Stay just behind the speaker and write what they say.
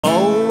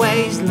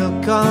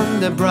look on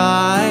the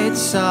bright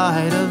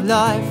side of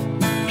life.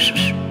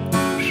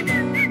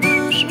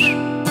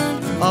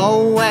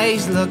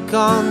 Always look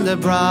on the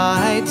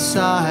bright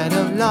side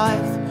of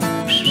life.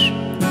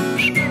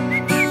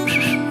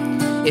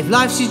 If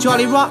life's too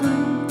jolly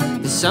rotten,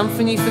 there's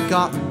something you've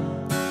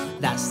forgotten.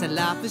 That's the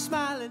life of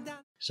smiling down.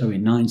 So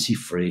in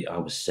 93, I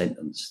was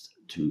sentenced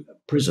to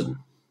prison.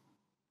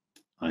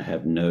 I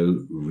have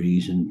no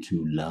reason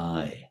to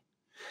lie.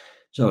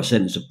 So I was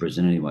sentenced to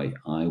prison anyway.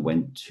 I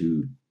went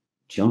to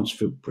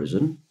Chelmsford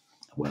Prison,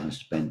 where I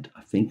spent,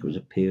 I think it was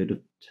a period of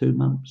 2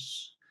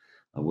 months.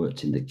 I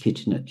worked in the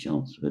kitchen at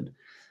Chelmsford,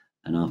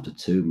 and after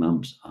 2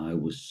 months, I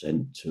was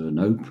sent to an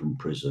open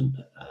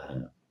prison,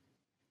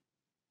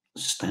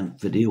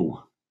 Stamford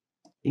Hill,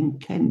 in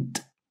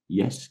Kent.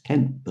 Yes,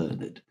 Kent,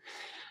 Bernard.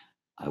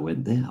 I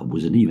went there. I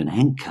wasn't even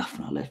handcuffed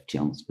when I left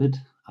Chelmsford.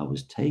 I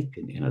was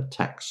taken in a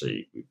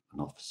taxi with an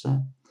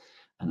officer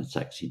and a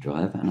taxi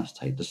driver, and I was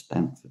taken to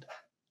Stamford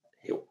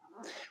Hill,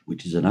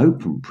 which is an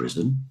open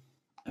prison.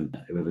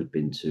 Whoever's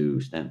been to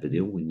Stamford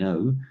Hill, we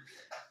know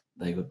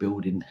they were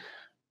building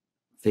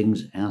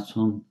things out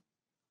on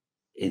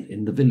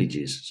in the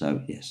villages.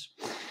 So yes,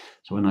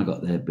 so when I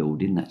got their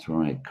building, that's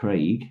where I had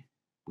Craig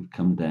would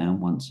come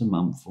down once a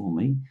month for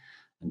me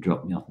and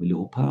drop me off my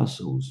little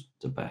parcels,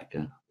 tobacco,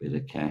 a bit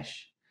of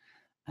cash,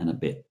 and a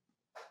bit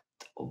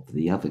of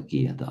the other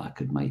gear that I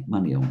could make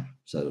money on.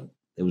 So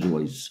there was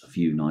always a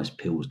few nice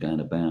pills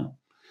going about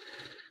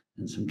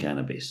and some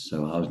cannabis.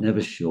 So I was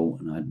never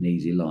short, and I had an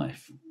easy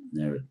life.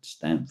 There at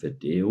Stamford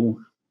Hill,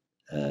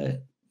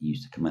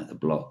 used to come out the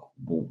block,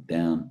 walk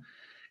down,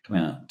 come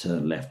out,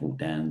 turn left, walk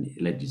down.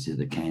 It led you to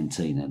the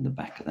canteen, and the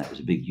back of that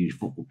was a big, huge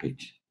football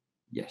pitch.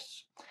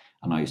 Yes.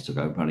 And I used to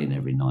go running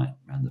every night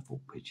around the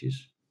football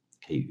pitches,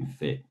 keeping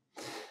fit,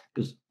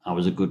 because I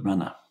was a good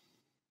runner.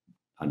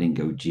 I didn't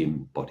go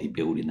gym,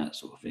 bodybuilding, that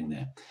sort of thing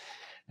there.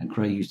 And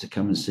Craig used to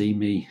come and see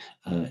me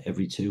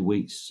every 2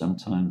 weeks,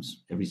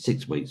 sometimes every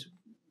 6 weeks,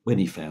 when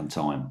he found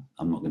time.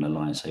 I'm not going to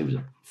lie and say he was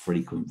a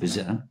frequent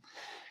visitor,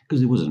 because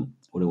he wasn't.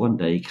 Well, one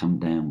day he come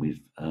down with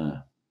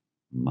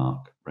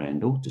Mark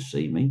Randall to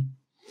see me,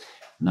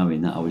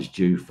 knowing that I was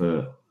due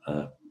for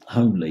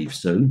home leave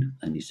soon,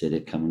 and he said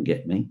he'd come and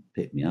get me,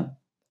 pick me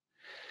up.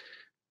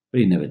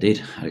 But he never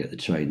did. I got the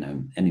train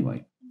home.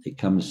 Anyway, he'd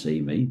come and see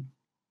me,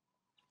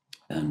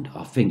 and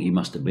I think he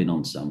must have been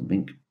on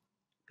something,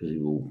 because he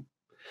was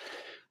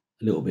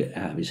a little bit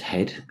out of his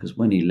head, because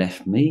when he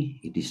left me,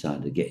 he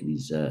decided to get in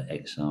his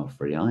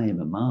XR3i, him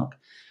and Mark,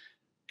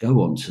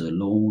 go onto the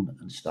lawn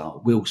and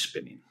start wheel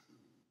spinning,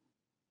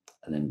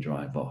 and then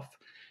drive off.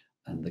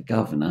 And the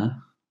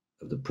governor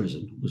of the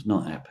prison was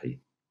not happy.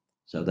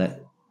 So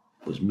that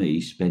was me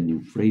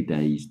spending 3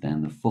 days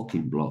down the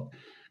fucking block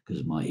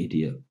because of my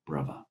idiot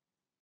brother.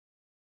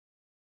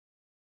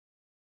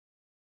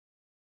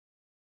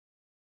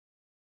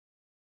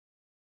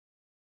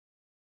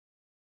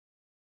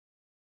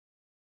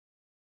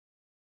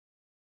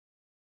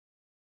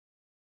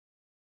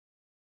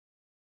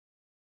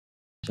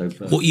 So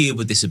what year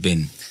would this have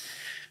been?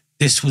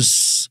 This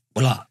was,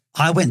 well,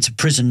 I went to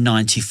prison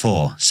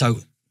 94.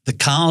 So the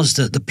cars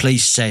that the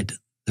police said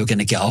they were going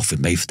to get off with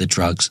me for the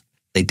drugs,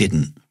 they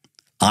didn't.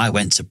 I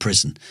went to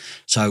prison.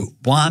 So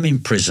while I'm in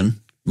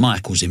prison,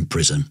 Michael's in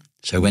prison.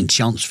 So we went to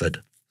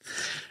Chelmsford,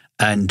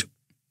 and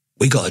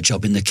we got a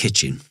job in the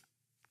kitchen.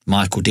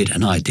 Michael did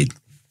and I did.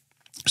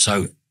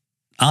 So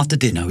after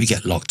dinner, we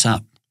get locked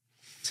up.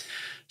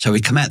 So we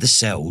come out the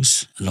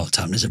cells and locked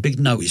up, and there's a big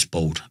notice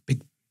board,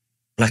 big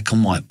black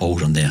and white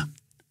board on there.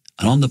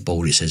 And on the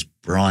board it says,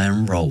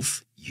 Brian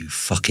Rolfe, you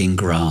fucking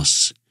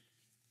grass,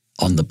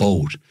 on the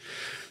board.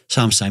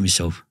 So I'm saying to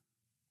myself,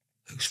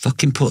 who's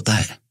fucking put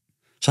that?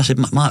 So I said,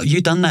 Mark,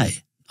 you done that?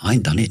 I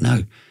ain't done it,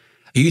 no.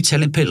 Are you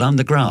telling people I'm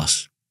the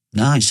grass?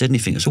 No, I ain't said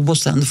anything. I said,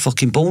 what's that on the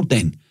fucking board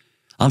then?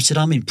 I said,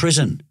 I'm in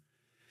prison.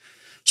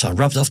 So I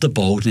rubbed off the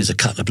board, and there's a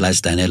couple of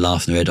lads down there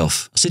laughing their head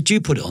off. I said,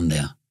 you put it on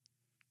there?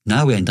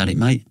 No, we ain't done it,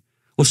 mate.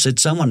 Well, said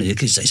someone,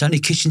 it's only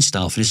kitchen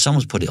staff, and if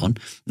someone's put it on.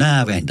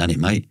 No, we ain't done it,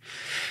 mate.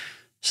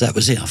 So that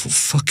was it. I thought,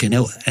 fucking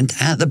hell. And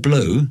out of the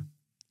blue,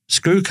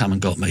 Screw come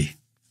and got me.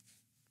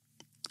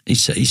 He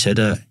said,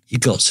 you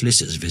got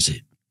solicitor's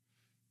visit.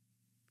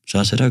 So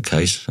I said,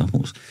 okay. So I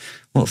thought,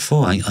 what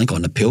for? I ain't got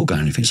an appeal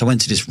going or anything. So I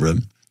went to this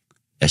room,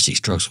 Essex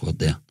Drug Squad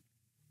there,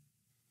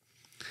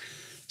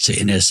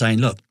 sitting there saying,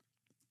 look,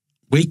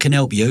 we can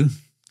help you.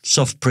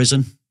 Soft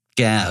prison,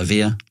 get out of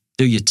here,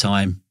 do your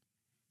time,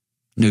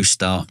 new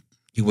start.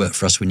 You work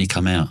for us when you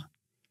come out.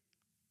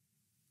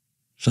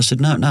 So I said,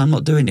 no, I'm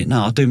not doing it.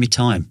 No, I'll do my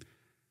time.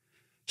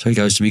 So he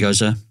goes to me, he goes,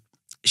 has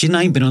your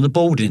name been on the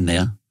board in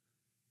there?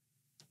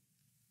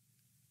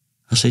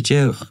 I said,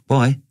 yeah,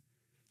 why?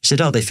 He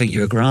said, oh, they think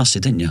you're a grasser,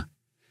 didn't you?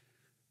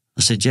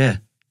 I said, yeah.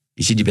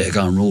 He said, you better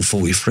go on Rule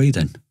 43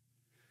 then. I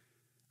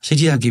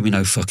said, you don't give me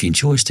no fucking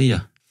choice, do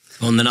you?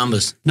 On the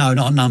numbers? No,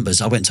 not on numbers.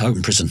 I went to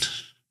open prison.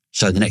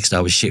 So the next day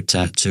I was shipped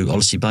out to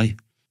Hollesley Bay.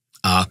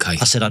 Ah, okay.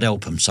 I said I'd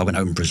help them, so I went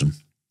to open prison.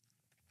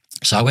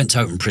 So I went to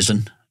open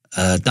prison,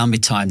 done my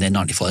time there,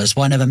 94. That's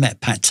why I never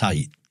met Pat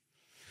Tate.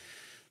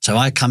 So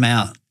I come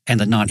out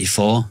end of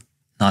 94,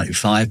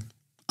 95,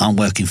 I'm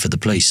working for the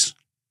police.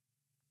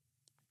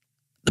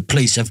 The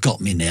police have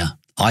got me now.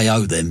 I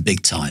owe them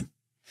big time.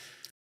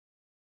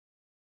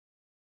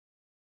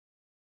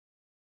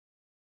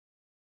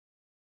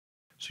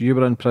 So you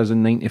were in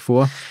prison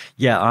 94?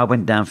 Yeah, I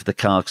went down for the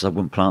car because I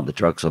wouldn't plant the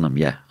drugs on them.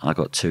 Yeah, I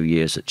got 2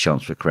 years at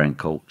Chelmsford Crown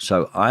Court.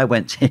 So I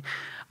went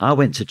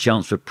to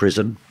Chelmsford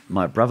Prison.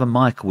 My brother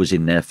Michael was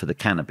in there for the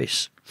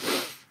cannabis.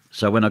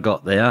 So when I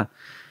got there,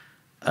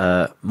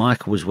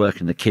 Michael was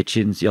working in the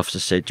kitchens. The officer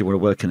said, "Do you want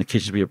to work in the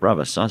kitchens with your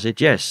brother?" So I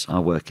said, "Yes, I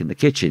work in the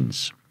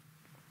kitchens."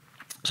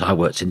 So I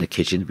worked in the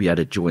kitchens. We had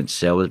a joint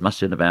cell. There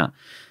must have been about,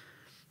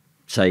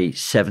 say,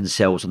 7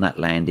 cells on that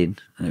landing,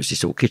 and it was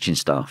just all kitchen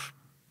staff.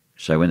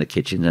 So in the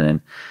kitchen, and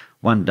then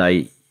one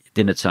day,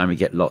 dinner time, you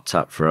get locked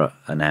up for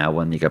an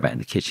hour and you go back in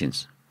the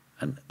kitchens.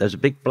 And there's a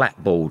big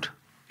blackboard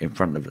in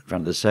front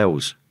of the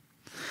cells.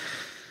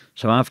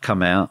 So I've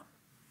come out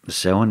the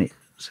cell and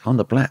it's on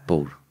the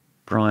blackboard,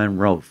 "Brian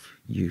Rolfe,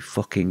 you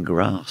fucking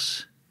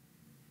grass."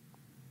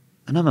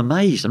 And I'm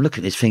amazed. I'm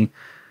looking at this thing,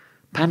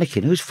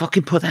 panicking. Who's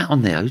fucking put that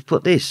on there? Who's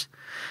put this?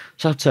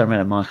 So I turned around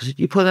to Mike. I said,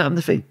 "You put that on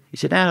the thing?" He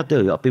said, "How'd I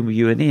do? I've been with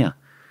you in here."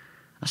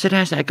 I said,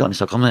 "How's that gone?"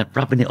 It's like, I'm there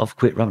rubbing it off,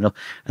 quick, rubbing it off.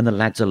 And the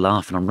lads are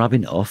laughing. I'm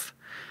rubbing it off.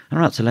 And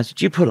I'm like to the lads,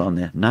 "Did you put it on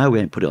there?" "No, we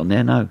ain't put it on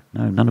there. No,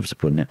 none of us are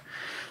putting it."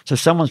 So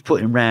someone's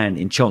putting round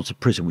in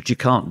Chelmsford Prison, which you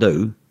can't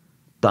do,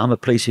 but I'm a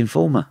police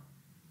informer.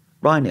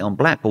 Writing it on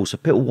blackboard so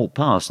people walk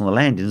past on the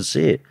landing and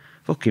see it.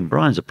 Fucking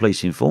Brian's a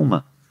police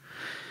informer.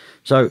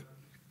 So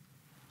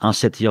I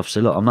said to the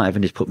officer, "Look, I'm not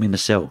having this put me in the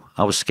cell."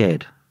 I was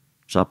scared.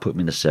 So I put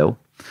him in the cell.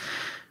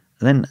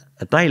 And then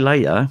a day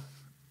later,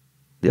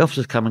 the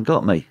officers come and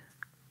got me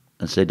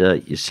and said,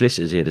 "Your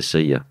solicitor's here to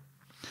see you."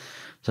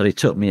 So they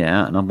took me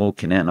out and I'm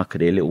walking out and I could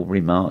hear little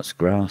remarks,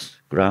 "Grass,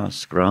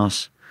 grass,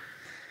 grass."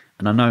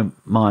 And I know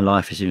my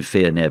life is in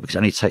fear now because I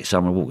need to take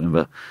someone walking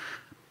with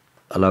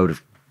a load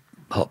of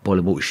hot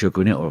boiling water,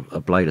 sugar in it, or a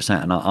blade or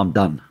something, and I'm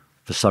done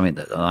for something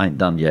that I ain't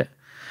done yet.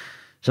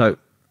 So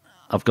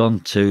I've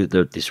gone to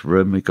this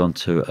room. We've gone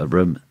to a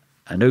room,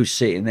 and who's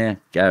sitting there?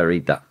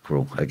 Gary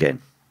Duckrill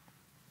again.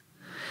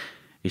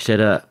 He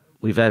said,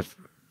 we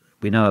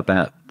know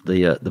about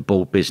the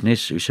ball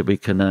business." He said, we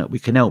can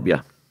help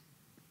you.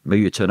 Move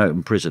you to an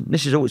open prison.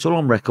 This is all, it's all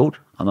on record.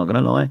 I'm not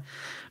going to lie.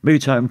 Move you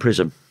to open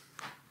prison.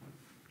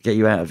 Get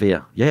you out of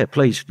here. "Yeah,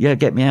 please. Yeah,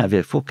 get me out of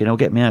here. Fucking hell,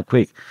 get me out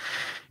quick."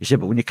 He said,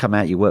 "But when you come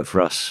out, you work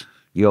for us.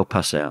 You help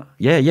us out."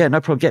 Yeah,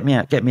 no problem. Get me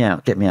out, get me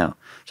out, get me out.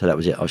 So that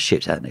was it. I was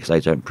shipped out next day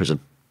to open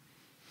prison.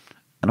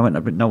 And I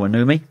went, no one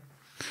knew me.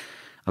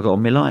 I got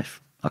on my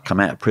life. I come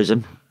out of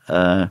prison,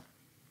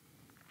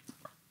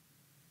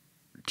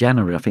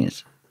 January, I think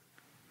it's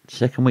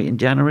second week in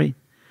January.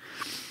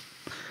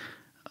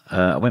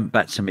 I went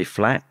back to my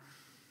flat.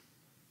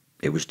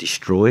 It was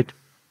destroyed.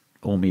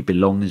 All my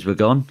belongings were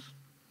gone.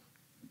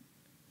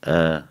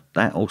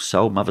 That all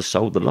sold. Mother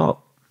sold the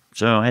lot.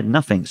 So I had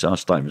nothing. So I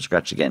started from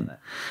scratch again.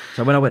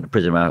 So when I went to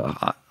prison,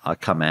 I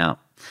come out.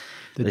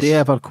 Did they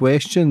ever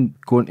question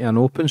going to an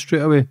open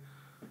straight away?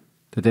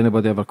 Did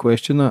anybody ever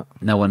question that?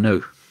 No one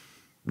knew.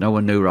 No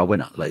one knew where I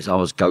went. Like, I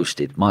was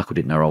ghosted. Michael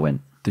didn't know where I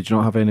went. Did you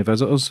not have any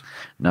visitors?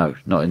 No,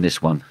 not in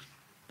this one.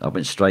 I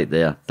went straight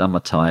there, done my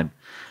time,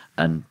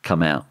 and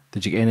come out.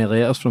 Did you get any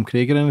letters from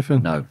Craig or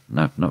anything? No,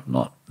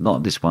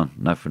 not this one.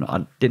 No,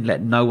 I didn't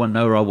let no one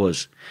know where I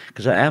was.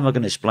 Because how am I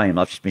going to explain?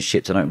 I've just been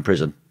shipped to an open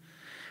prison.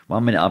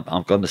 1 minute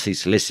I've gone to see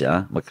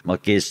solicitor, my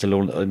gear's still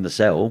all in the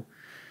cell.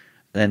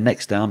 Then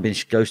next day I'm being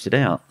ghosted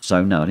out.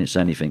 So no, I didn't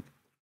say anything.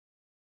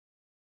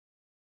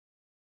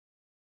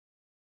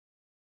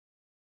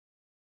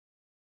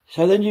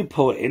 So then you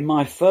put in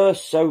my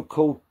first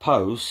so-called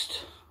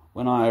post,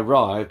 when I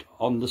arrived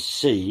on the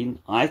scene,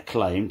 I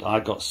claimed I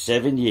got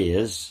 7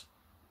 years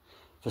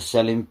for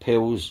selling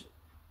pills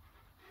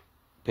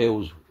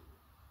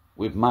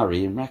with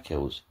Murray in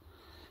Rackhills.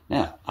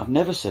 Now, I've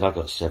never said I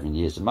got 7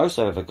 years. The most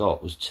I ever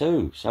got was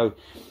 2. So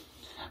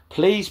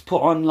please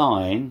put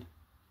online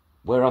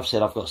where I've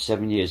said I've got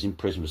 7 years in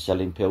prison for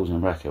selling pills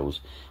in Rackhills.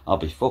 I'll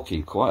be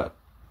fucking quite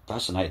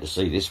fascinated to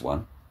see this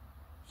one.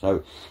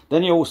 So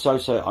then you also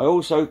say, I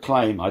also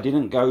claim I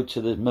didn't go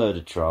to the murder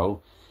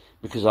trial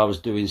because I was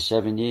doing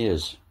 7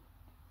 years.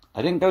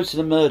 I didn't go to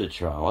the murder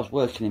trial. I was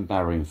working in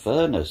Barrow in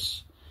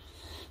Furness.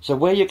 So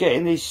where you're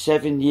getting these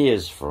 7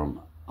 years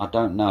from, I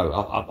don't know.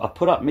 I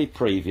put up me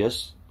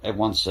previous.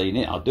 Everyone's seen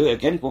it. I'll do it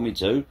again if you want me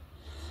to.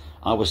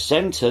 I was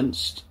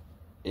sentenced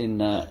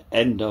in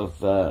end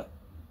of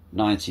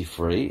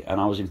 93, and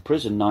I was in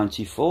prison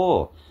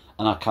 94,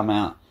 and I come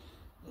out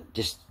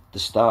just the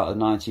start of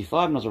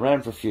 95, and I was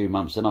around for a few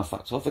months, then I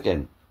fucked off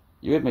again.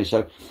 You with me?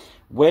 So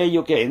where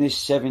you're getting this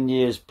 7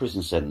 years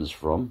prison sentence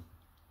from,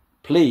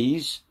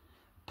 please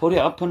put it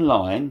up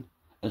online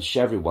and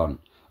show everyone.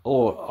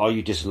 Or are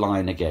you just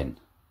lying again?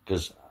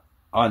 Because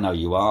I know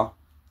you are,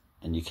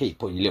 and you keep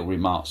putting your little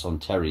remarks on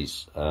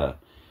Terry's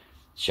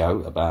show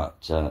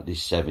about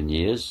these 7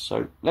 years.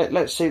 So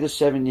let's see the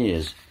 7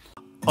 years.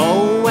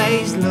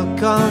 Always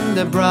look on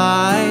the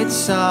bright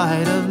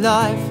side of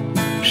life.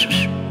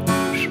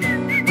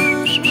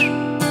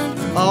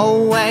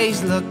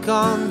 always look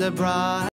on the bright